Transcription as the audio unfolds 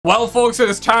Well, folks, it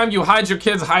is time you hide your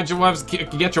kids, hide your wives,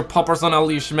 get your puppers on a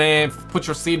leash, man. Put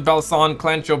your seatbelts on,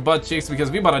 clench your butt cheeks,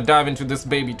 because we about to dive into this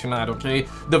baby tonight, okay?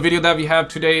 The video that we have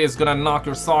today is gonna knock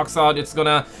your socks out. It's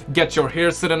gonna get your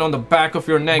hair sitting on the back of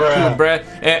your neck, bruh.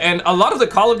 And a lot of the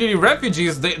Call of Duty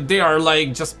refugees, they are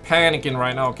like just panicking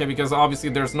right now, okay? Because obviously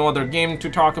there's no other game to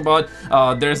talk about.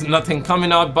 There's nothing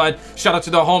coming out, but shout out to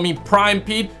the homie Prime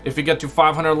Pete. If you get to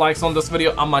 500 likes on this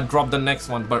video, I might drop the next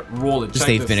one, but roll it. Check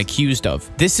they've this. Been accused of.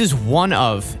 This is one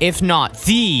of, if not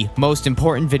the most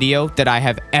important video that I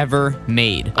have ever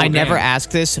made. Okay. I never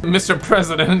asked this. Mr.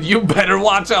 President, you better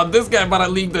watch out. This guy about to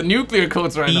leak the nuclear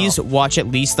codes right now. Please watch at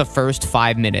least the first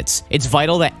 5 minutes. It's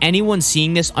vital that anyone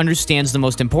seeing this understands the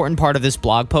most important part of this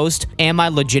blog post and my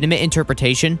legitimate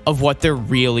interpretation of what they're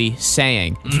really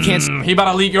saying. If you can't he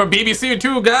about to leak your BBC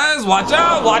too, guys. Watch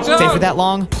out, watch out. Stay for that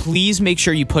long. Please make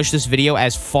sure you push this video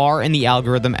as far in the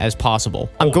algorithm as possible.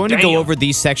 I'm going to go over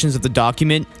these sections of the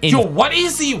document in what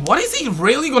is he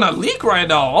really gonna leak right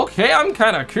now? Okay, I'm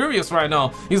kind of curious right now.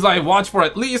 He's like, watch for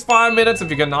at least 5 minutes. If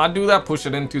you cannot do that, push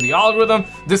it into the algorithm.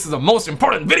 This is the most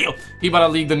important video. He about to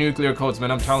leak the nuclear codes,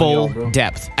 man. I'm telling you, bro. Full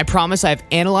depth. I promise I've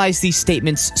analyzed these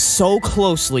statements so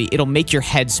closely it'll make your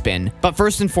head spin. But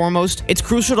first and foremost, it's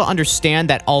crucial to understand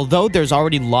that although there's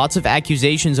already lots of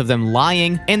accusations of them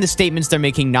lying and the statements they're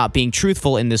making not being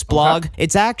truthful in this blog,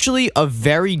 it's actually a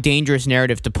very dangerous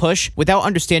narrative to push without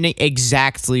understanding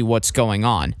exactly what's going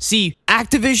on. See,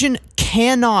 Activision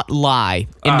cannot lie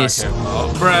in this.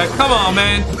 Oh, bruh, come on,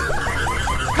 man.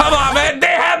 Come on, man. They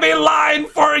have been lying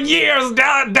for years.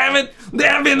 Damn it. They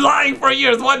have been lying for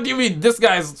years. What do you mean? This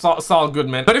guy's all good,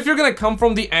 man. But if you're gonna come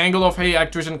from the angle of, hey,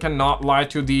 Activision cannot lie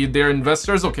to their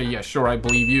investors, okay, yeah, sure, I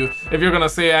believe you. If you're gonna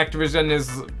say Activision is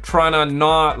trying to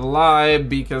not lie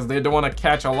because they don't want to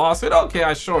catch a lawsuit,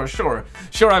 okay, sure,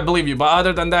 I believe you. But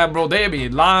other than that, bro, they be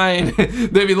lying.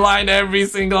 They be lying every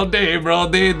single day, bro.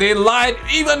 They lied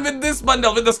even with this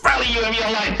bundle, with this rally you in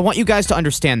your life. I want you guys to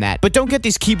understand that, but don't get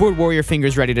these keyboard warrior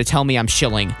fingers ready to tell me I'm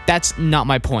shilling. That's not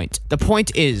my point. The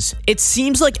point is, it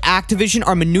seems like Activision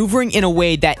are maneuvering in a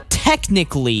way that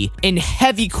technically, in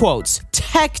heavy quotes,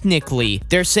 technically,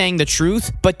 they're saying the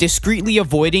truth, but discreetly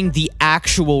avoiding the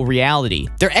actual reality.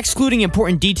 They're excluding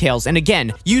important details and,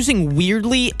 again, using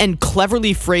weirdly and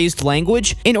cleverly phrased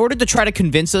language in order to try to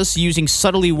convince us using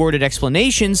subtly worded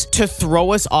explanations to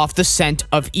throw us off the scent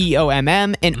of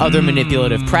EOMM and other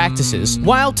manipulative practices.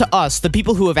 While to us, the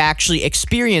people who have actually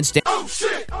experienced it— oh,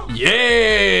 shit!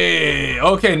 Yay!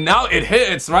 Okay, now it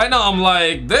hits. Right now, I'm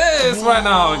like this right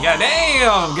now.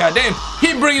 Goddamn.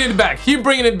 He bringing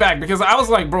it back because I was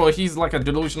like, bro, he's like a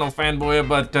delusional fanboy,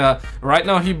 but right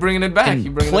now he bringing it back. He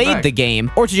played the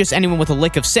game, or to just anyone with a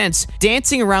lick of sense,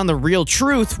 dancing around the real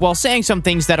truth while saying some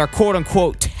things that are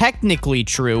quote-unquote technically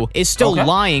true is still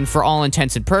lying for all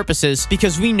intents and purposes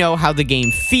because we know how the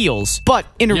game feels. But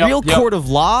in a real court of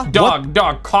law,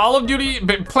 dog, Call of Duty,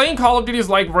 playing Call of Duty is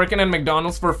like working at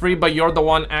McDonald's for free, but you're the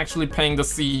one actually paying the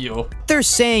CEO. They're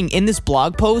saying in this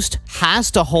blog post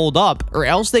has to hold up, or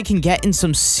else they can get in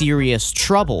some serious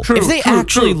trouble. If they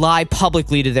actually lie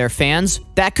publicly to their fans,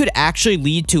 that could actually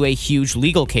lead to a huge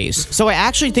legal case. So I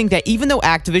actually think that even though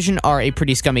Activision are a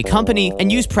pretty scummy company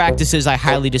and use practices I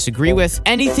highly disagree with,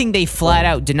 anything they flat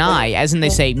out deny, as in they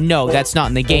say, no, that's not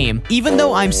in the game, even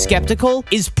though I'm skeptical,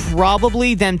 is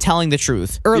probably them telling the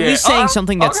truth, or at least saying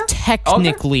something that's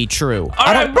technically true.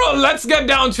 Alright, bro, let's get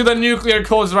down to the nuclear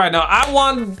codes right now. I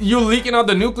want you leaking out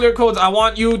the nuclear codes. I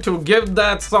want you to give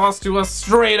that sauce to us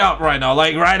straight up right now.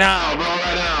 Like right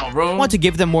now, bro. I want to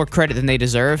give them more credit than they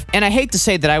deserve, and I hate to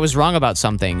say that I was wrong about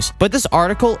some things, but this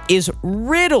article is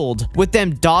riddled with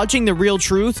them dodging the real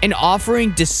truth and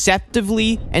offering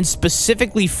deceptively and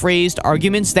specifically phrased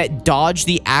arguments that dodge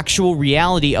the actual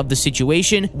reality of the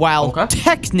situation while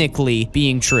technically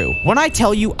being true. When I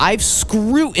tell you I've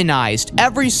scrutinized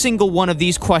every single one of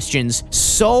these questions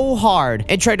so hard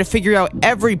and tried to figure out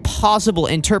every possible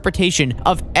interpretation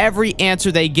of every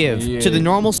answer they give to the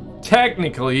normal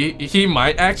technically, he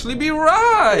might actually be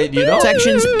right, you know?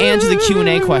 Sections and to the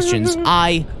Q&A questions.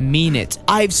 I mean it.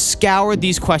 I've scoured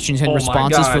these questions and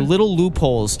responses for little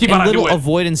loopholes and little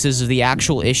avoidances of the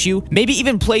actual issue, maybe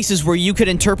even places where you could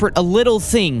interpret a little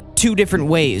thing two different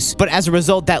ways, but as a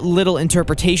result, that little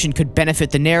interpretation could benefit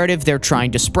the narrative they're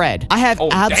trying to spread. I have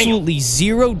absolutely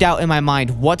zero doubt in my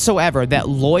mind whatsoever that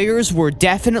lawyers were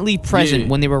definitely present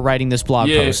when they were writing this blog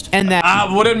post, and that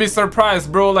I wouldn't be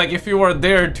surprised, bro, like if you were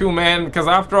there too, man, because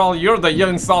after all, you're the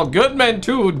young Saul Goodman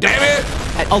too, damn it.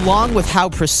 Along with how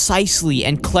precisely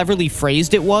and cleverly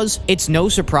phrased it was, it's no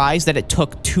surprise that it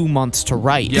took 2 months to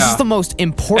write. This is the most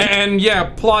important... And yeah,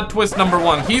 plot twist number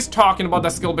 1. He's talking about the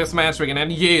skill-based matchmaking,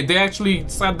 and yeah, they actually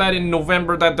said that in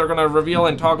November that they're gonna reveal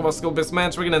and talk about skill-based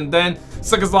matchmaking, and then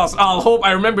Suckers Lost All Hope.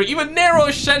 I remember even Nero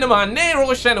Cinema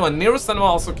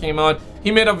also came out. He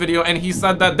made a video and he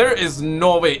said that there is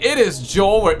no way. It is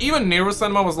JoeWo, where even Nero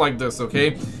Cinema was like this,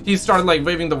 okay? He started like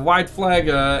waving the white flag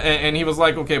and he was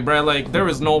like, okay, bruh, like there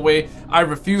is no way. I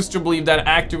refuse to believe that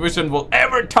Activision will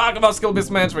ever talk about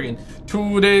skill-based matchmaking.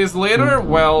 2 days later,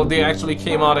 well, they actually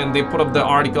came out and they put up the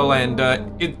article, and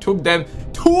it took them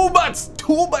 2 months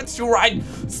to write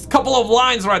a couple of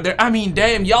lines right there. I mean,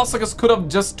 damn, y'all suckers could have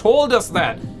just told us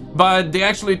that. But they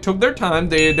actually took their time.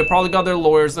 They probably got their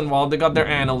lawyers involved. They got their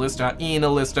analyst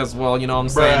as well, you know what I'm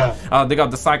saying? They got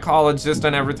the psychologist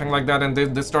and everything like that, and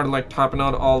they started like typing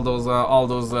out all those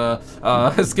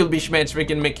skill-based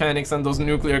matchmaking mechanics and those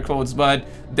nuclear codes. But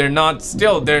they're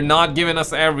not giving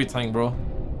us everything, bro.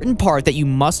 Part that you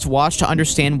must watch to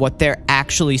understand what they're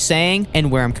actually saying and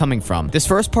where I'm coming from. This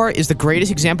first part is the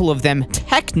greatest example of them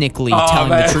technically telling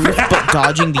the truth, but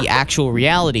dodging the actual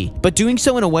reality, but doing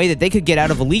so in a way that they could get out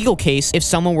of a legal case if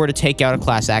someone were to take out a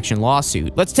class action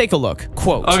lawsuit. Let's take a look.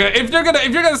 Quote. Okay, if you're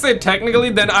gonna say technically,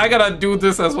 then I gotta do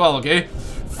this as well, okay?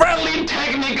 Friendly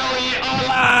technically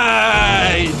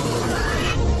online!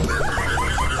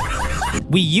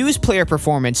 We use player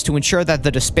performance to ensure that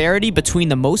the disparity between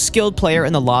the most skilled player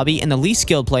in the lobby and the least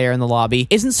skilled player in the lobby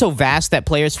isn't so vast that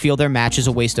players feel their match is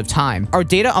a waste of time. Our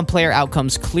data on player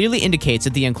outcomes clearly indicates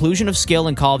that the inclusion of skill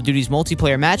in Call of Duty's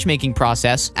multiplayer matchmaking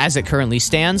process, as it currently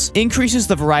stands, increases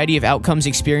the variety of outcomes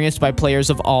experienced by players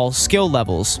of all skill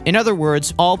levels. In other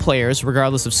words, all players,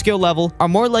 regardless of skill level, are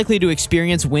more likely to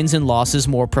experience wins and losses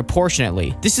more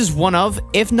proportionately. This is one of,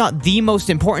 if not the most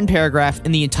important paragraph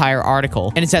in the entire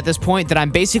article, and it's at this point that I'm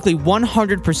basically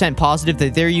 100% positive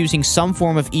that they're using some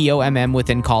form of EOMM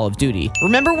within Call of Duty.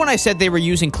 Remember when I said they were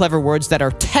using clever words that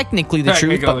are technically the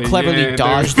truth, but cleverly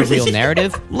dodge the real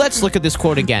narrative? Let's look at this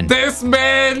quote again. This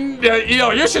man,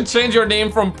 yo, you should change your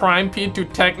name from Prime P to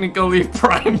technically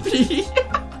Prime P.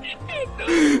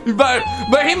 but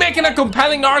he making a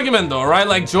compelling argument though, right?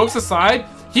 Like, jokes aside,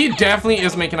 he definitely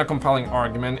is making a compelling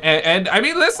argument. And I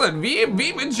mean, listen, we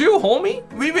with you, homie.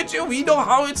 We with you. We know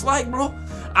how it's like, bro.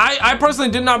 I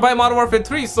personally did not buy Modern Warfare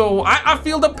 3, so I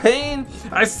feel the pain.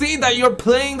 I see that you're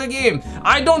playing the game.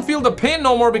 I don't feel the pain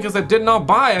no more because I did not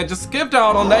buy. I just skipped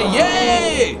out on that.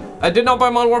 Yay! I did not buy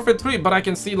Modern Warfare 3, but I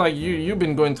can see like you've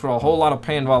been going through a whole lot of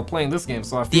pain while playing this game,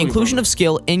 so I feel the inclusion of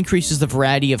skill increases the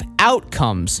variety of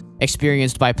outcomes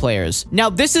experienced by players.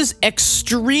 Now, this is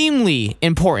extremely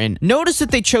important. Notice that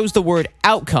they chose the word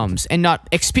outcomes and not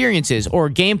experiences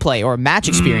or gameplay or match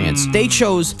experience. They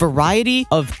chose variety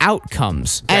of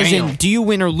outcomes. As in, do you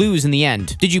win or lose in the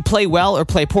end? Did you play well or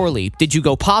play poorly? Did you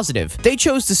go positive? They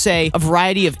chose to say a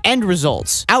variety of end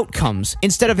results, outcomes,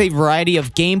 instead of a variety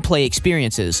of gameplay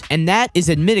experiences. And that is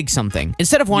admitting something.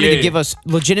 Instead of wanting to give us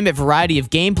legitimate variety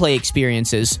of gameplay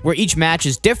experiences where each match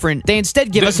is different, they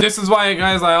instead give us... This is why,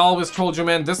 guys, I always told you,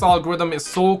 man, this algorithm is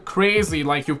so crazy.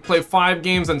 Like, you play 5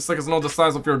 games and suckers know the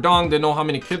size of your dong. They know how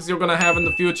many kids you're gonna have in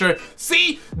the future.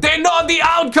 See? They know the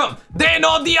outcome. They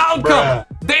know the outcome.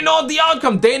 They know the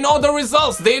outcome. They know the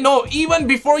results. They know even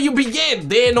before you begin.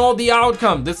 They know the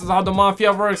outcome. This is how the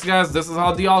mafia works, guys. This is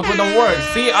how the algorithm works.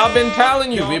 See, I've been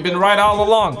telling you. We've been right all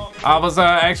along. I was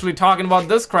actually talking about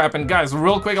this crap. And guys,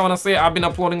 real quick, I want to say I've been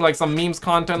uploading like some memes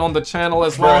content on the channel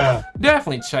as well.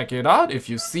 Definitely check it out if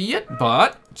you see it.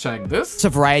 But check this. It's a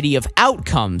variety of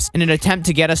outcomes in an attempt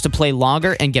to get us to play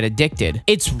longer and get addicted.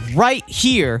 It's right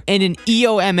here in an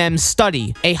EOMM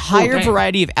study. A higher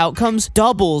variety of outcomes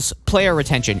doubles player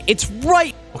retention. It's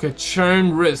right. Okay,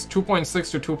 churn risk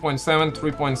 2.6 to 2.7,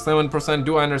 3.7%.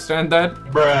 Do I understand that?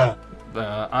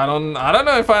 I don't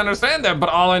know if I understand that, but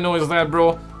all I know is that,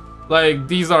 bro, like,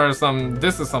 this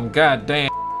is some goddamn,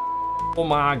 oh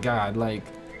my god, like,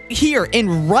 here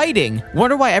in writing.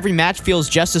 Wonder why every match feels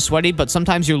just as sweaty, but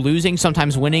sometimes you're losing,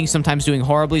 sometimes winning, sometimes doing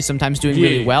horribly, sometimes doing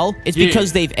really well. It's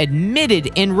because they've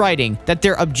admitted in writing that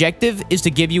their objective is to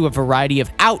give you a variety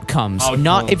of outcomes,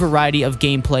 not a variety of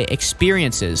gameplay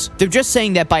experiences. They're just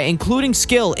saying that by including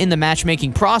skill in the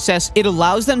matchmaking process, it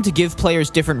allows them to give players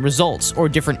different results or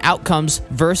different outcomes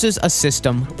versus a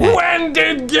system that... When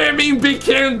did gaming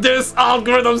become this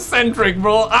algorithm-centric,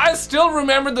 bro? I still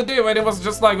remember the day when it was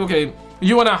just like, okay,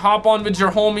 you wanna hop on with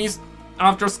your homies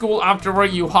after school, after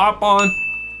work, you hop on,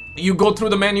 you go through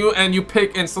the menu and you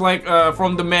pick and select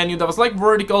from the menu that was like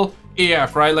vertical,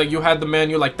 AF, right? Like you had the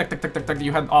menu like tuck, tuck, tuck, tuck, tuck.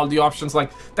 You had all the options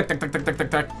like tuck, tuck, tuck, tuck, tuck, tuck,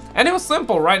 tuck. And it was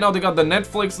simple. Right now they got the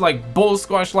Netflix like bull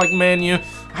squash like menu.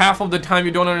 Half of the time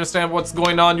you don't understand what's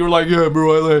going on. You're like, yeah,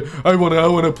 bro, I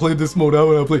wanna play this mode. I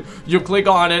wanna play. You click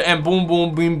on it and boom,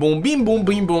 boom, boom, boom, beam, boom,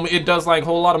 beam, boom. It does like a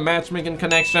whole lot of matchmaking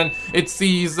connection. It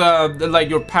sees like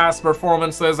your past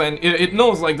performances, and it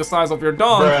knows like the size of your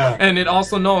dong, and it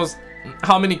also knows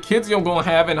how many kids you're gonna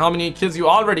have and how many kids you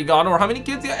already got, or how many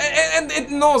kids you, and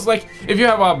it knows like if you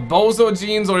have a bozo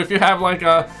genes or if you have like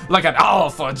an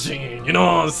alpha gene, you know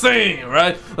what I'm saying,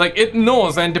 right? Like it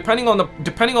knows, and depending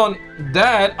on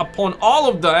that, upon all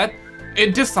of that,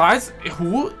 it decides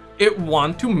who it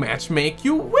want to matchmake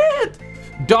you with.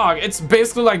 Dog, it's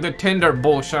basically like the Tinder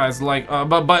bullshit, like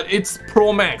but it's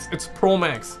Pro Max. It's Pro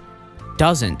Max.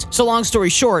 Doesn't. So long story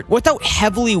short, without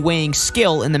heavily weighing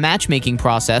skill in the matchmaking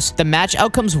process, the match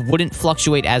outcomes wouldn't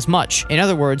fluctuate as much. In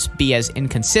other words, be as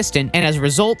inconsistent, and as a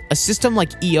result, a system like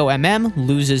EOMM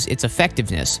loses its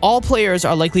effectiveness. All players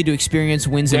are likely to experience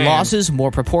wins and losses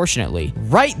more proportionately.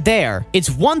 Right there,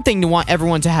 it's one thing to want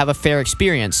everyone to have a fair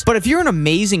experience, but if you're an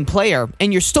amazing player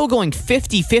and you're still going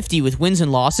 50-50 with wins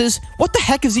and losses, what the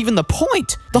heck is even the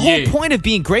point? The whole point of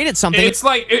being great at something— it's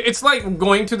like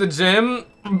going to the gym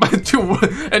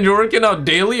and you're working out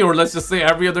daily, or let's just say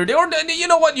every other day, or you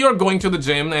know what, you're going to the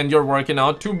gym and you're working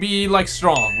out to be like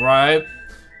strong, right?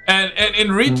 And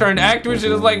in return,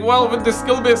 Activision is like, well, with the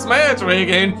skill-based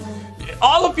matchmaking,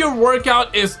 all of your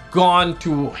workout is gone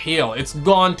to hell. It's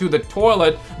gone to the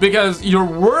toilet because you're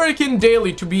working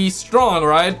daily to be strong,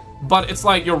 right? But it's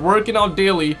like you're working out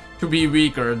daily to be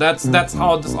weaker. That's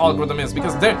how this algorithm is,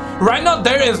 because right now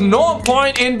there is no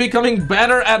point in becoming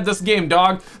better at this game,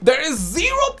 dog. There is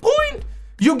 0 point.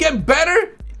 You get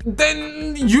better,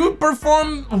 then you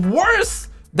perform worse.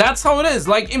 That's how it is.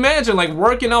 Like imagine like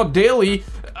working out daily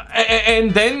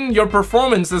and then your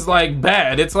performance is like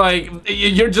bad. It's like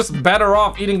you're just better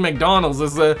off eating McDonald's,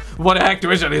 is what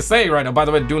Activision is saying right now. By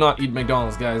the way, do not eat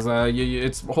McDonald's, guys.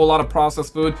 It's a whole lot of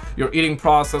processed food. You're eating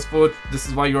processed food. This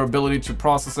is why your ability to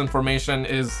process information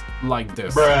is like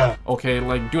this. Okay,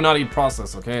 like do not eat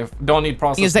processed, okay? Don't eat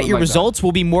processed is that your results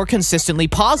will be more consistently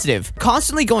positive.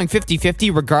 Constantly going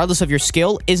 50-50 regardless of your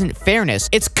skill isn't fairness.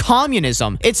 It's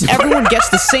communism. It's everyone gets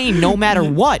the same no matter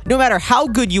what. No matter how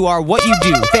good you are, what you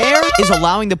do. Fair is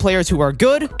allowing the players who are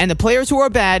good and the players who are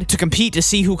bad to compete to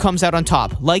see who comes out on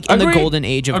top, like in the golden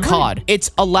age of COD.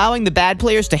 It's allowing the bad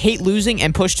players to hate losing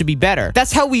and push to be better.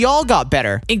 That's how we all got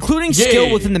better. Including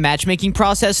skill within the matchmaking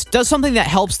process does something that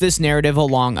helps this narrative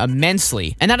along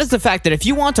immensely, and that is the fact that if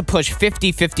you want to push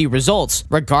 50-50 results,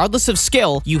 regardless of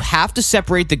skill, you have to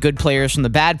separate the good players from the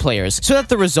bad players so that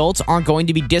the results aren't going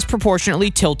to be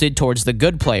disproportionately tilted towards the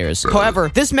good players.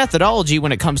 However, this methodology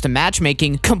when it comes to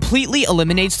matchmaking completely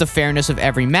eliminates the fairness of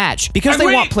every match, because they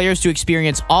want players to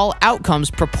experience all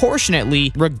outcomes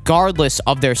proportionately regardless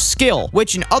of their skill,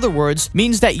 which in other words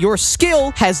means that your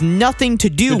skill has nothing to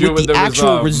do with the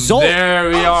actual result. There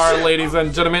we are, ladies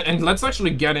and gentlemen, and let's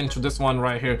actually get into this one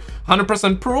right here.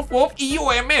 100% proof of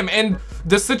EOMM, and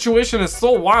the situation is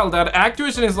so wild that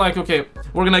Activision is like, okay,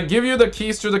 we're gonna give you the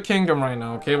keys to the kingdom right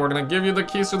now, okay? We're gonna give you the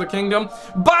keys to the kingdom,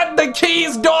 but the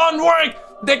keys don't work.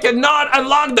 They cannot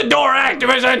unlock the door,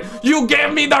 Activision. You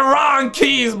gave me the wrong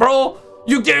keys, bro.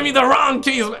 You gave me the wrong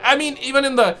keys. I mean, even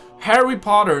in the Harry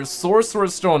Potter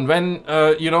Sorcerer's Stone, when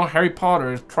you know, Harry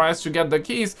Potter tries to get the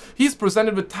keys, he's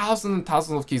presented with thousands and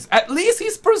thousands of keys. At least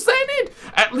he's presented.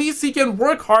 At least he can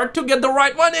work hard to get the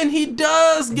right one, and he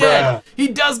does get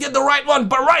the right one.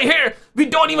 But right here, we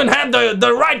don't even have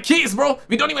the right keys, bro.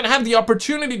 We don't even have the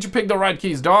opportunity to pick the right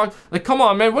keys, dog. Like, come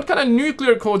on, man. What kind of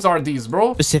nuclear codes are these,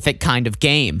 bro? Specific kind of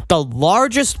game. The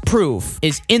largest proof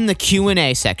is in the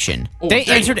Q&A section. They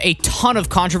answered a ton of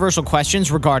controversial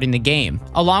questions regarding the game,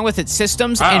 along with its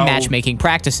systems and matchmaking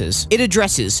practices. It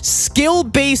addresses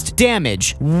skill-based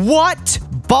damage,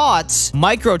 bots,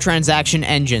 microtransaction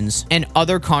engines, and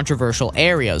other controversial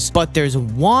areas. But there's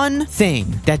one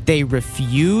thing that they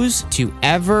refuse to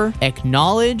ever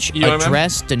acknowledge,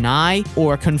 address, deny,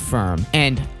 or confirm.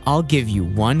 And I'll give you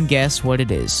one guess what it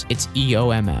is. It's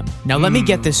EOMM. Now let me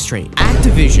get this straight.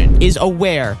 Activision is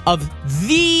aware of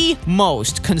the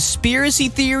most conspiracy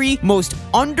theory, most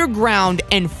underground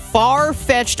and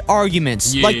far-fetched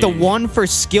arguments, like the one for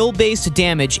skill-based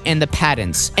damage and the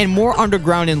patents, and more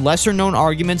underground and lesser-known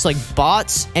arguments like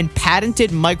bots and patented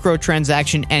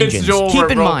microtransaction engines. Keep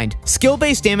in mind,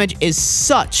 skill-based damage is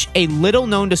such a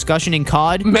little-known discussion in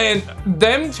COD. Man,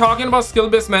 them talking about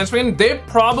skill-based matchmaking, they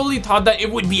probably thought that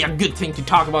it would be a good thing to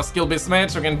talk about skill-based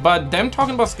matchmaking, but them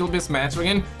talking about skill-based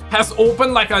matchmaking has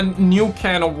opened like a new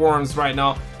can of worms right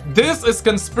now. This is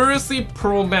conspiracy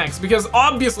pro max, because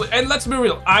obviously, and let's be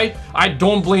real, I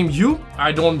don't blame you.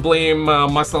 I don't blame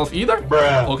myself either.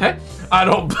 Bruh. Okay? I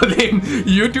don't blame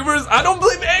YouTubers. I don't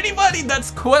blame anybody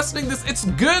that's questioning this. It's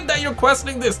good that you're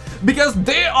questioning this, because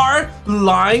they are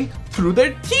lying through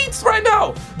their teeth right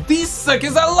now. These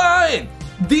suckers are lying.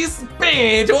 These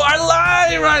people are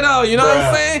lying right now. You know what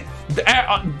I'm saying?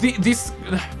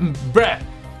 Bruh,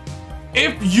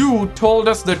 if you told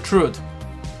us the truth,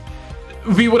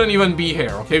 we wouldn't even be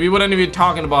here, okay? We wouldn't even be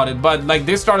talking about it. But like,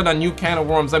 they started a new can of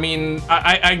worms. I mean,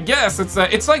 I guess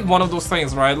it's like one of those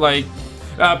things, right? Like,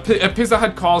 Pizza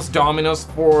Hut calls Domino's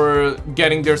for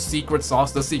getting their secret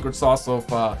sauce, the secret sauce of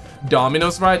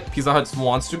Domino's, right? Pizza Hut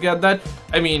wants to get that.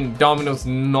 I mean, Domino's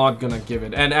not gonna give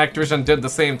it, and Activision did the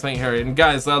same thing here. And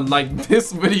guys, like,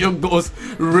 this video goes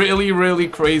really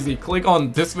crazy. Click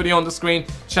on this video on the screen,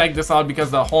 check this out,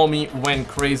 because the homie went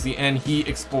crazy and he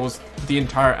exposed the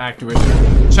entire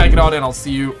Activision. Check it out, and I'll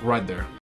see you right there.